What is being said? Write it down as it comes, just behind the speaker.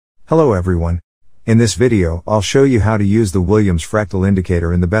Hello everyone. In this video, I'll show you how to use the Williams Fractal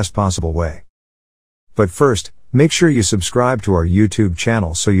indicator in the best possible way. But first, make sure you subscribe to our YouTube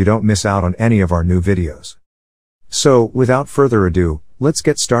channel so you don't miss out on any of our new videos. So, without further ado, let's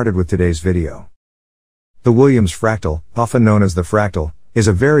get started with today's video. The Williams Fractal, often known as the Fractal, is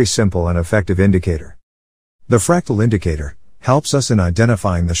a very simple and effective indicator. The Fractal indicator helps us in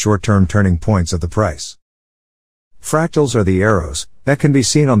identifying the short-term turning points of the price. Fractals are the arrows that can be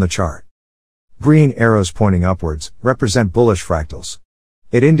seen on the chart. Green arrows pointing upwards represent bullish fractals.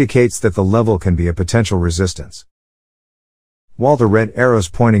 It indicates that the level can be a potential resistance. While the red arrows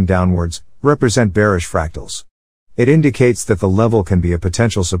pointing downwards represent bearish fractals. It indicates that the level can be a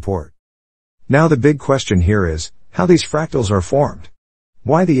potential support. Now the big question here is, how these fractals are formed.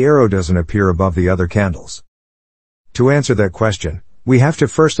 Why the arrow doesn't appear above the other candles? To answer that question, we have to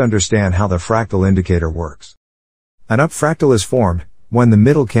first understand how the fractal indicator works. An up fractal is formed when the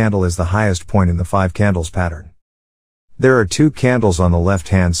middle candle is the highest point in the 5 candles pattern. There are 2 candles on the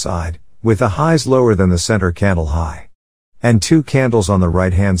left-hand side, with the highs lower than the center candle high. And 2 candles on the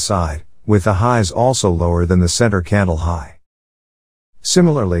right-hand side, with the highs also lower than the center candle high.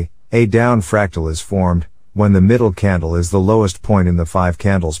 Similarly, a down fractal is formed when the middle candle is the lowest point in the 5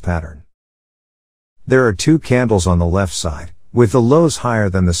 candles pattern. There are 2 candles on the left side, with the lows higher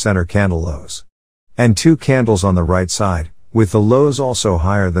than the center candle lows. And 2 candles on the right side, with the lows also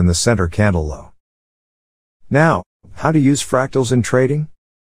higher than the center candle low. Now, how to use fractals in trading?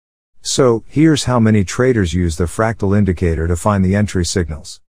 So, here's how many traders use the fractal indicator to find the entry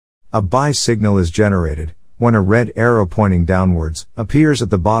signals. A buy signal is generated when a red arrow pointing downwards appears at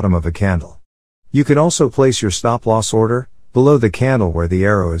the bottom of a candle. You can also place your stop loss order below the candle where the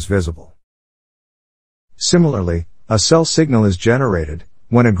arrow is visible. Similarly, a sell signal is generated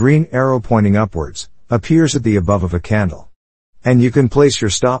when a green arrow pointing upwards appears at the above of a candle. And you can place your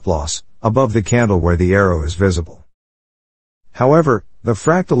stop loss above the candle where the arrow is visible. However, the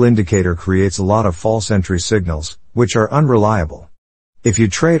fractal indicator creates a lot of false entry signals, which are unreliable. If you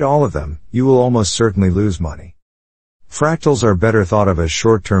trade all of them, you will almost certainly lose money. Fractals are better thought of as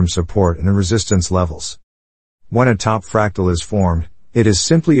short-term support and resistance levels. When a top fractal is formed, it is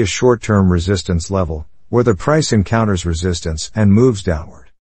simply a short-term resistance level, where the price encounters resistance and moves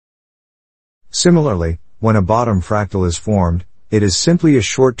downward. Similarly, when a bottom fractal is formed, it is simply a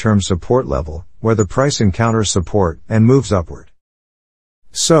short-term support level, where the price encounters support and moves upward.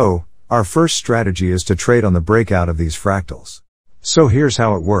 So, our first strategy is to trade on the breakout of these fractals. So here's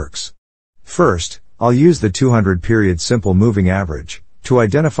how it works. First, I'll use the 200 period simple moving average to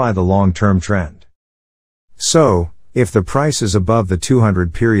identify the long-term trend. So, if the price is above the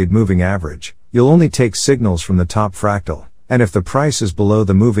 200 period moving average, you'll only take signals from the top fractal, and if the price is below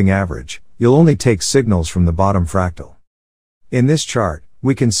the moving average, you'll only take signals from the bottom fractal. In this chart,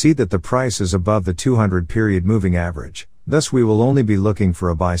 we can see that the price is above the 200 period moving average, thus we will only be looking for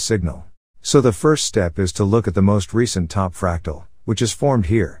a buy signal. So the first step is to look at the most recent top fractal, which is formed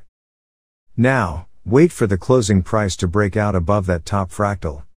here. Now, wait for the closing price to break out above that top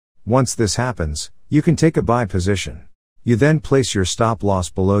fractal. Once this happens, you can take a buy position. You then place your stop loss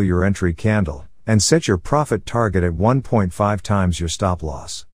below your entry candle, and set your profit target at 1.5 times your stop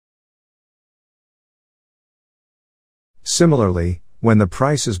loss. Similarly, when the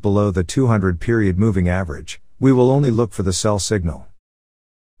price is below the 200 period moving average, we will only look for the sell signal.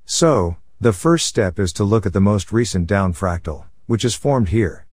 So, the first step is to look at the most recent down fractal, which is formed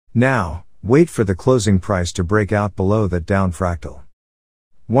here. Now, wait for the closing price to break out below that down fractal.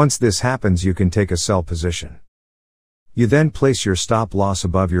 Once this happens, you can take a sell position. You then place your stop loss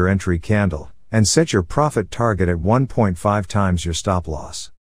above your entry candle, and set your profit target at 1.5 times your stop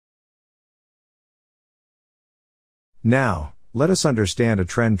loss. Now, let us understand a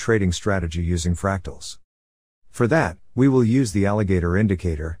trend trading strategy using fractals. For that, we will use the alligator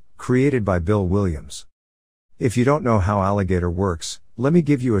indicator, created by Bill Williams. If you don't know how alligator works, let me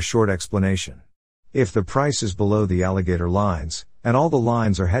give you a short explanation. If the price is below the alligator lines, and all the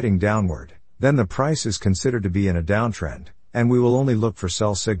lines are heading downward, then the price is considered to be in a downtrend, and we will only look for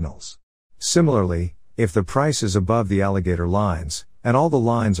sell signals. Similarly, if the price is above the alligator lines, and all the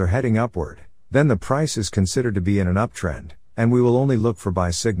lines are heading upward, then the price is considered to be in an uptrend, and we will only look for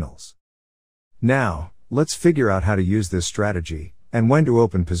buy signals. Now, let's figure out how to use this strategy, and when to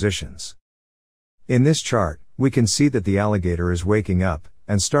open positions. In this chart, we can see that the alligator is waking up,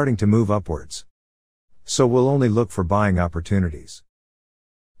 and starting to move upwards. So we'll only look for buying opportunities.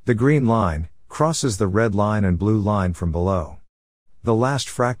 The green line crosses the red line and blue line from below. The last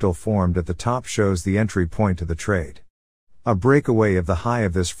fractal formed at the top shows the entry point to the trade. A breakaway of the high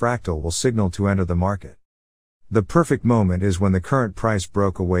of this fractal will signal to enter the market. The perfect moment is when the current price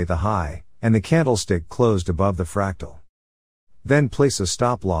broke away the high, and the candlestick closed above the fractal. Then place a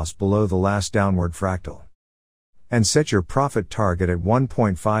stop loss below the last downward fractal. And set your profit target at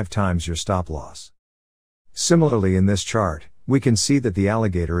 1.5 times your stop loss. Similarly in this chart, we can see that the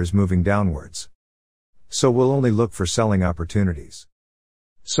alligator is moving downwards. So we'll only look for selling opportunities.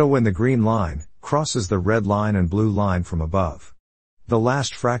 So when the green line crosses the red line and blue line from above, the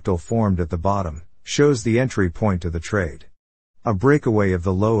last fractal formed at the bottom shows the entry point to the trade. A breakaway of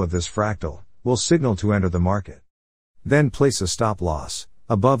the low of this fractal will signal to enter the market. Then place a stop loss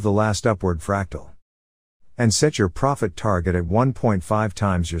above the last upward fractal. And set your profit target at 1.5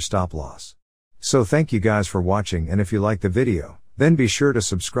 times your stop loss. So thank you guys for watching, and if you like the video, then be sure to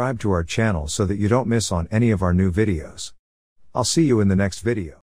subscribe to our channel so that you don't miss on any of our new videos. I'll see you in the next video.